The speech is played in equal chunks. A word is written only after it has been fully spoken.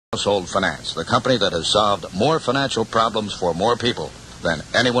Household Finance, the company that has solved more financial problems for more people than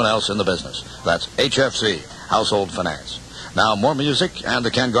anyone else in the business. That's HFC, Household Finance. Now, more music and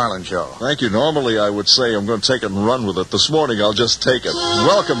the Ken Garland Show. Thank you. Normally, I would say I'm going to take it and run with it. This morning, I'll just take it.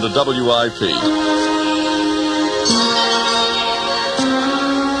 Welcome to WIP.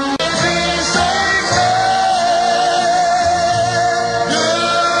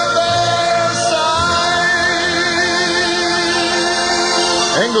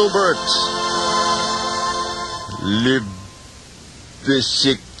 Engelbert. Le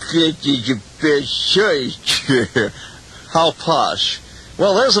How posh.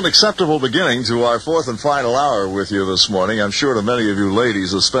 Well, there's an acceptable beginning to our fourth and final hour with you this morning. I'm sure to many of you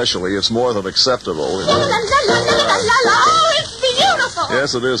ladies especially, it's more than acceptable. Oh, it's beautiful.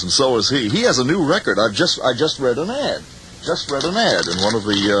 Yes, it is, and so is he. He has a new record. I just read an ad. Just read an ad in one of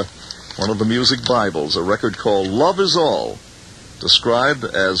the music Bibles, a record called Love Is All, described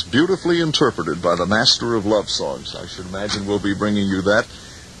as beautifully interpreted by the master of love songs. I should imagine we'll be bringing you that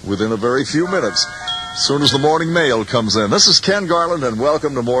within a very few minutes, as soon as the morning mail comes in. This is Ken Garland, and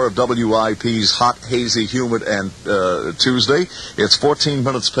welcome to more of WIP's Hot, Hazy, Humid, and Tuesday. It's 14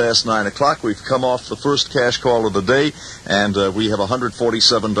 minutes past 9 o'clock. We've come off the first cash call of the day, and we have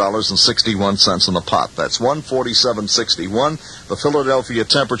 $147.61 in the pot. That's $147.61. The Philadelphia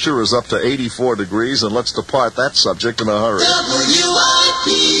temperature is up to 84 degrees, and let's depart that subject in a hurry. WIP.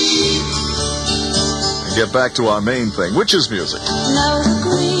 And get back to our main thing, which is music. Now the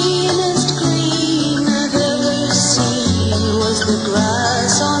greenest green I've ever seen was the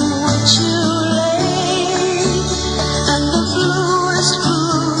grass on which you lay, and the bluest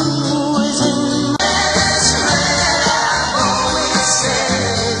blue was in my best friend. I've always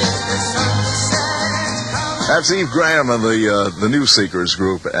said if the sunset comes. That's Eve Graham and the New Seekers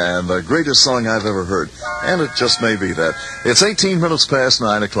group, and the greatest song I've ever heard. And it just may be that. It's 18 minutes past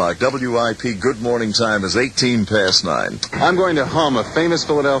 9 o'clock. WIP Good Morning Time is 18 past 9. I'm going to hum a famous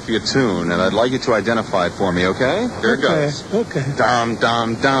Philadelphia tune, and I'd like you to identify it for me, okay? Here it goes. Okay. Dum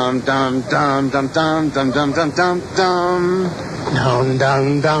dum dum dum dum dum dum dum dum dum dum dum. Down,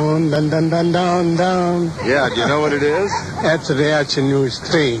 down, down, down, down, down, down, down. Yeah, do you know what it is? That's the Action News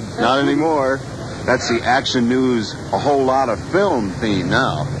theme. Not anymore. That's the Action News A Whole Lot of Film theme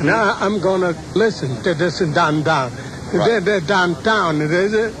now. Now I'm going to listen to this down, down. Right. They're downtown,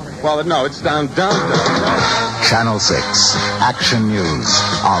 is it? Well, no, it's down, down, down. Channel 6, Action News,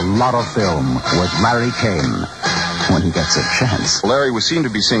 a lot of film with Larry Kane, when he gets a chance. Larry, we seem to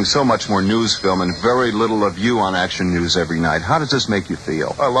be seeing so much more news film and very little of you on Action News every night. How does this make you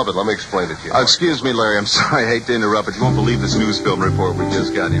feel? I love it. Let me explain it to you. Excuse me, Larry. I'm sorry. I hate to interrupt, but you won't believe this news film report we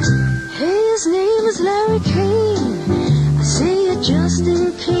just got in. His name is Larry Kane. I say it just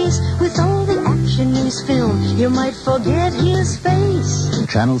in case. With all the Action News film, you might forget his face.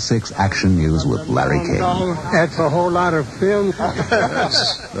 Channel 6 Action News with Larry Kane. That's a whole lot of film.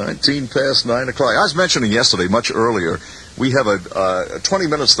 19 past 9 o'clock. I was mentioning yesterday, much earlier, we have a 20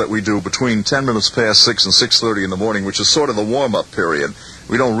 minutes that we do between 10 minutes past 6 and 6:30 in the morning, which is sort of the warm-up period.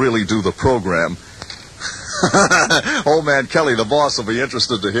 We don't really do the program. Old man Kelly, the boss, will be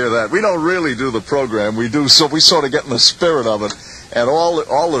interested to hear that. We don't really do the program. We sort of get in the spirit of it. And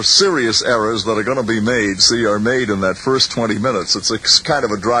all the serious errors that are going to be made, are made in that first 20 minutes. It's kind of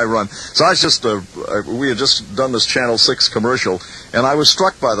a dry run. So we had just done this Channel 6 commercial, and I was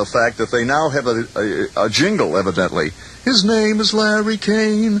struck by the fact that they now have a jingle, evidently. His name is Larry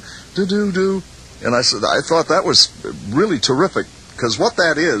Kane, do-do-do. And I thought that was really terrific, because what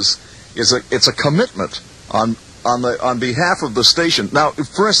that is it's a commitment on behalf of the station. Now,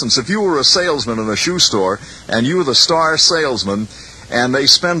 for instance, if you were a salesman in a shoe store and you were the star salesman, and they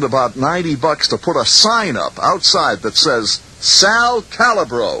spend about $90 to put a sign up outside that says Sal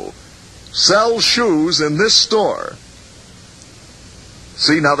Calabro sells shoes in this store.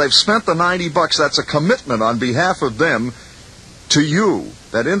 See, now they've spent the $90. That's a commitment on behalf of them to you.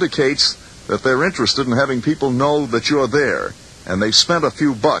 That indicates that they're interested in having people know that you're there, and they've spent a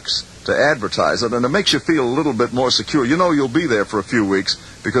few bucks to advertise it, and it makes you feel a little bit more secure. You know you'll be there for a few weeks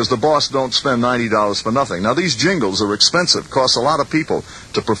because the boss don't spend $90 for nothing. Now, these jingles are expensive. Cost a lot of people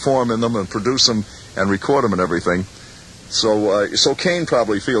to perform in them and produce them and record them and everything. So Kane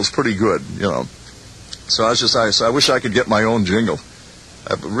probably feels pretty good, you know. So I wish I could get my own jingle.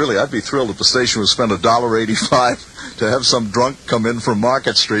 I'd be thrilled if the station would spend $1.85 to have some drunk come in from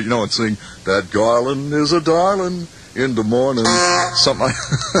Market Street, and sing, "That Garland is a darling in the morning,"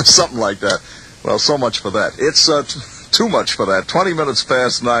 something like that. Well, so much for that. It's too much for that. 20 minutes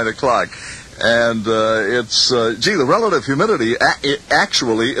past 9 o'clock. And the relative humidity it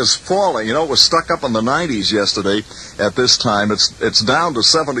actually is falling. You know, it was stuck up in the 90s yesterday at this time. It's down to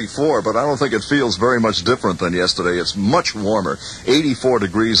 74, but I don't think it feels very much different than yesterday. It's much warmer, 84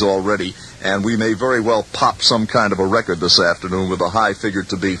 degrees already, and we may very well pop some kind of a record this afternoon with a high figured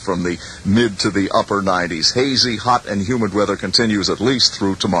to be from the mid to the upper 90s. Hazy, hot, and humid weather continues at least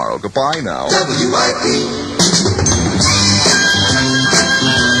through tomorrow. Goodbye now. WIP.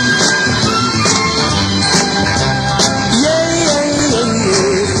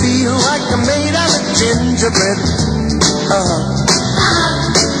 Gingerbread,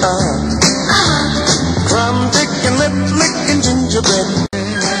 crumb picking, lip licking gingerbread.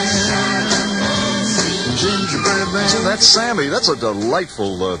 Gingerbread Man, that's Sammy. That's a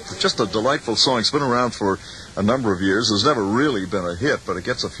delightful, just a delightful song. It's been around for a number of years. There's never really been a hit, but it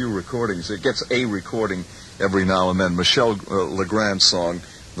gets a few recordings. It gets a recording every now and then. Michelle Legrand's song,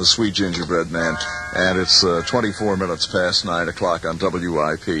 The Sweet Gingerbread Man, and it's 24 minutes past 9 o'clock on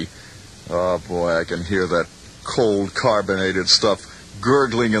WIP. Oh, boy, I can hear that cold, carbonated stuff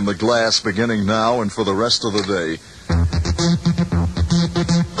gurgling in the glass beginning now and for the rest of the day.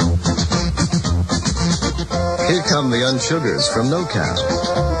 Here come the unsugars from NoCal.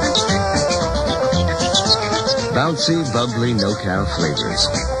 Bouncy, bubbly NoCal flavors.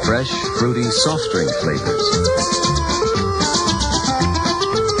 Fresh, fruity, soft drink flavors.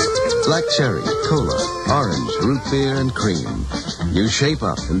 Black cherry, cola, orange, root beer, and cream. New Shape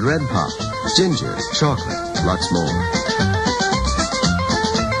Up and Red Pop, ginger, chocolate, lots more.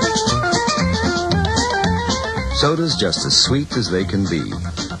 Soda's just as sweet as they can be,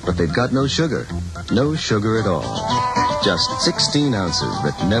 but they've got no sugar. No sugar at all. Just 16 ounces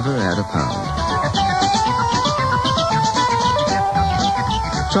that never add a pound.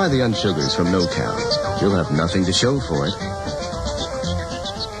 Try the unsugars from NoCal. You'll have nothing to show for it.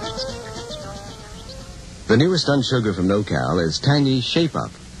 The newest unsugar from NoCal is tangy Shape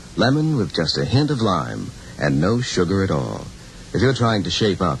Up, lemon with just a hint of lime, and no sugar at all. If you're trying to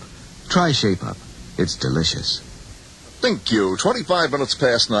shape up, try Shape Up. It's delicious. Thank you. 25 minutes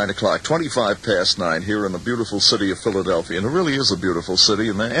past 9 o'clock, 25 past 9 here in the beautiful city of Philadelphia. And it really is a beautiful city,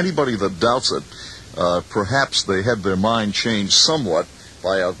 and anybody that doubts it, perhaps they had their mind changed somewhat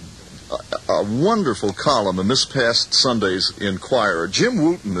by a wonderful column in this past Sunday's Inquirer. Jim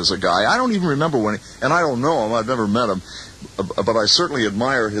Wooten is a guy, I don't even remember when, and I don't know him, I've never met him, but I certainly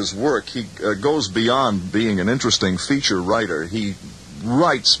admire his work. He goes beyond being an interesting feature writer. He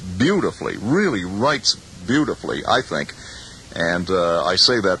writes beautifully, really writes beautifully, I think. And I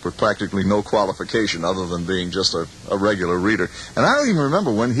say that with practically no qualification other than being just a regular reader. And I don't even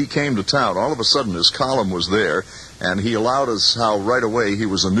remember when he came to town. All of a sudden his column was there, and he allowed us how right away he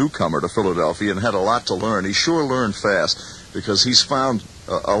was a newcomer to Philadelphia and had a lot to learn. He sure learned fast because he's found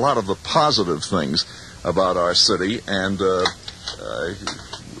a lot of the positive things about our city, and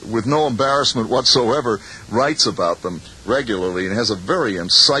with no embarrassment whatsoever, writes about them regularly and has a very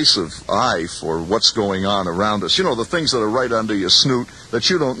incisive eye for what's going on around us. You know, the things that are right under your snoot that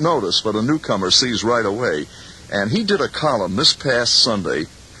you don't notice, but a newcomer sees right away. And he did a column this past Sunday,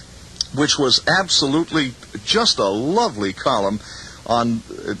 which was absolutely just a lovely column on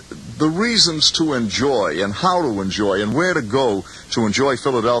the reasons to enjoy and how to enjoy and where to go to enjoy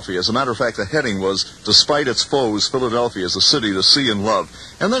Philadelphia. As a matter of fact, the heading was, Despite Its Foes, Philadelphia is a City to See and Love.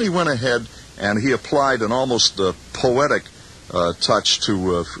 And then he went ahead and he applied an almost poetic touch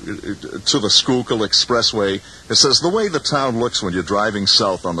to the Schuylkill Expressway. It says, the way the town looks when you're driving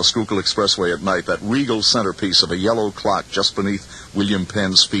south on the Schuylkill Expressway at night, that regal centerpiece of a yellow clock just beneath William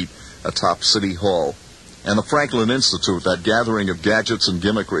Penn's feet atop City Hall. And the Franklin Institute, that gathering of gadgets and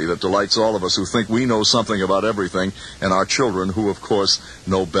gimmickry that delights all of us who think we know something about everything, and our children who, of course,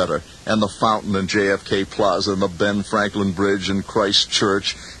 know better. And the fountain and JFK Plaza and the Ben Franklin Bridge and Christ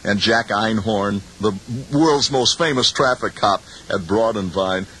Church and Jack Einhorn, the world's most famous traffic cop at Broad and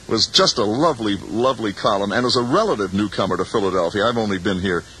Vine, was just a lovely, lovely column. And as a relative newcomer to Philadelphia, I've only been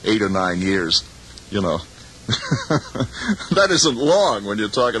here 8 or 9 years, you know. That isn't long when you're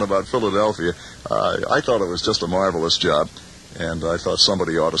talking about Philadelphia. I thought it was just a marvelous job, and I thought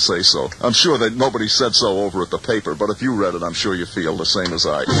somebody ought to say so. I'm sure that nobody said so over at the paper, but if you read it, I'm sure you feel the same as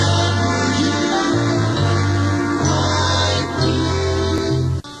I.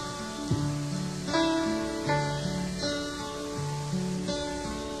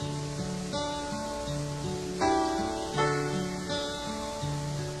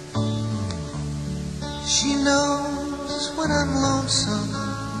 She knows when I'm lonesome.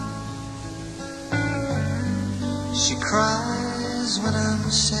 She cries when I'm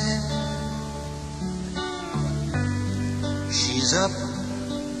sad. She's up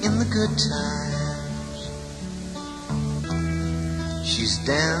in the good times. She's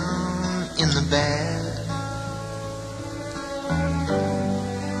down in the bad.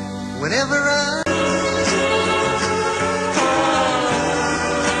 Whenever I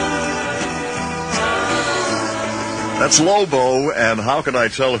That's Lobo, and How Can I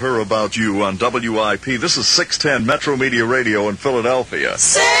Tell Her About You on WIP. This is 610 Metro Media Radio in Philadelphia.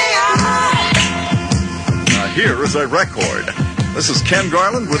 Here is a record. This is Ken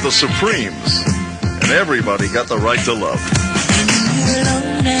Garland with the Supremes. And everybody got the right to love. You're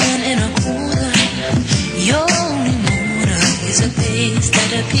alone and in a corner. Your only motor is a face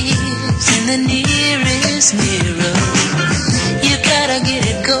that appears in the nearest mirror. You gotta get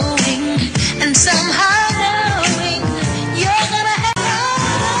it going, and somehow knowing you're gonna have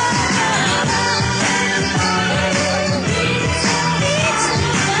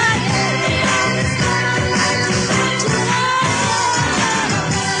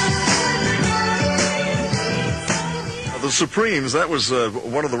The Supremes, that was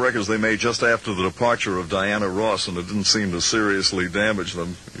one of the records they made just after the departure of Diana Ross, and it didn't seem to seriously damage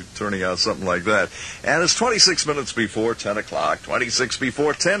them, turning out something like that. And it's 26 minutes before 10 o'clock, 26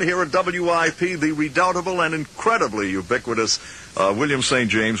 before 10 here at WIP, the redoubtable and incredibly ubiquitous William St.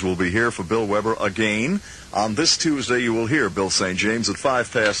 James will be here for Bill Weber again. On this Tuesday, you will hear Bill St. James at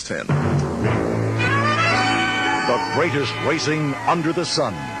 10:05. The greatest racing under the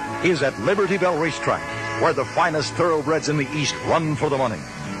sun is at Liberty Bell Racetrack, where the finest thoroughbreds in the East run for the money.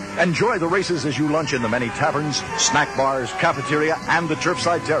 Enjoy the races as you lunch in the many taverns, snack bars, cafeteria, and the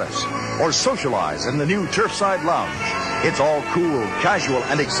Turfside Terrace. Or socialize in the new Turfside Lounge. It's all cool, casual,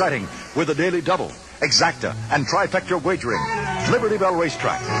 and exciting with a daily double, exacta, and trifecta wagering. Liberty Bell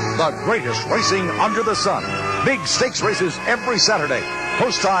Racetrack, the greatest racing under the sun. Big stakes races every Saturday.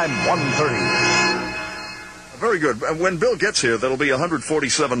 Post time 1:30. Very good. When Bill gets here, that'll be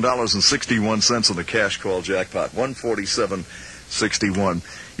 $147.61 in the cash call jackpot. $147.61.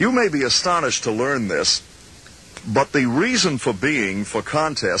 You may be astonished to learn this, but the reason for being for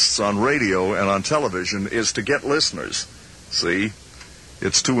contests on radio and on television is to get listeners. See?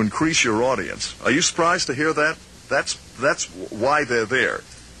 It's to increase your audience. Are you surprised to hear that? That's why they're there.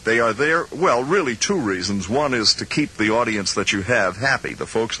 They are there, well, really two reasons. One is to keep the audience that you have happy. The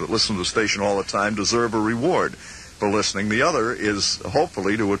folks that listen to the station all the time deserve a reward for listening. The other is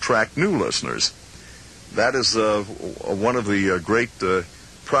hopefully to attract new listeners. That is one of the great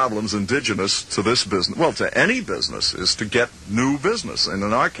problems indigenous to this business, well, to any business, is to get new business, and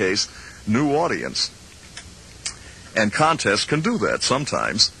in our case, new audience. And contests can do that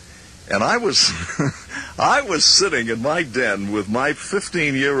sometimes. And I was sitting in my den with my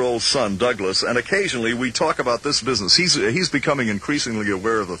 15-year-old son, Douglas, and occasionally we talk about this business. He's becoming increasingly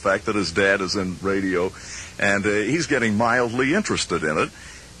aware of the fact that his dad is in radio, and he's getting mildly interested in it.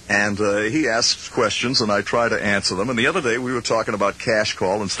 And he asks questions, and I try to answer them. And the other day we were talking about cash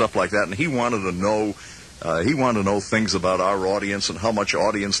call and stuff like that, and he wanted to know things about our audience and how much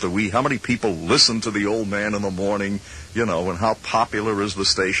audience how many people listen to the old man in the morning, and how popular is the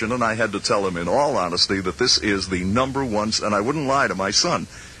station. And I had to tell him in all honesty that this is the number one, and I wouldn't lie to my son,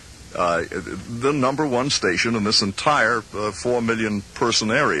 the number one station in this entire 4 million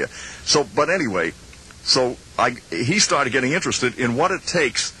person area. But anyway, he started getting interested in what it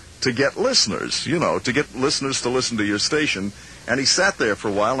takes to get listeners, to get listeners to listen to your station. And he sat there for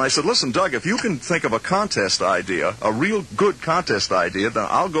a while, and I said, listen, Doug, if you can think of a contest idea, a real good contest idea, then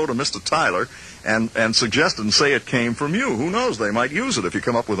I'll go to Mr. Tyler and suggest it and say it came from you. Who knows? They might use it if you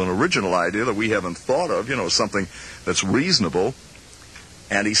come up with an original idea that we haven't thought of, something that's reasonable.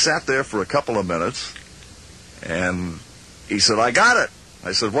 And he sat there for a couple of minutes, and he said, I got it.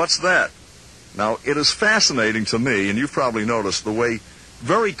 I said, what's that? Now, it is fascinating to me, and you've probably noticed the way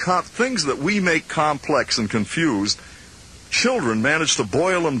things that we make complex and confused, children manage to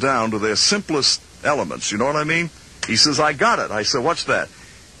boil them down to their simplest elements. You know what I mean? He says, I got it. I said, what's that?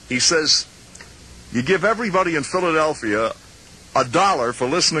 He says, you give everybody in Philadelphia $1 for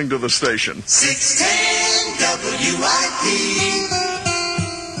listening to the station. 610 WIP.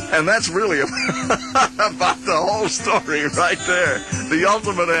 And that's really about the whole story right there. The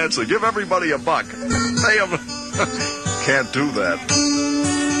ultimate answer. Give everybody $1. Pay them. Can't do that.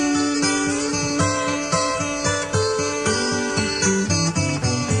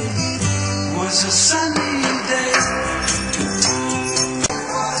 Was a sunny day.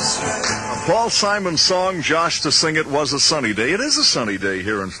 A Paul Simon song, Josh to sing it, Was a Sunny Day. It is a sunny day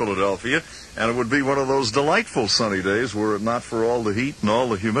here in Philadelphia. And it would be one of those delightful sunny days were it not for all the heat and all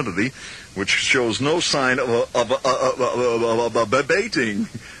the humidity, which shows no sign of abating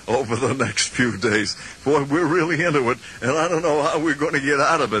over the next few days. Boy, we're really into it, and I don't know how we're going to get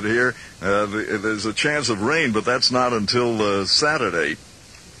out of it here. There's a chance of rain, but that's not until Saturday.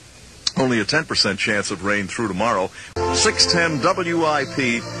 Only a 10% chance of rain through tomorrow. 610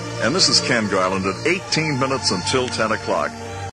 WIP, and this is Ken Garland at 18 minutes until 10 o'clock.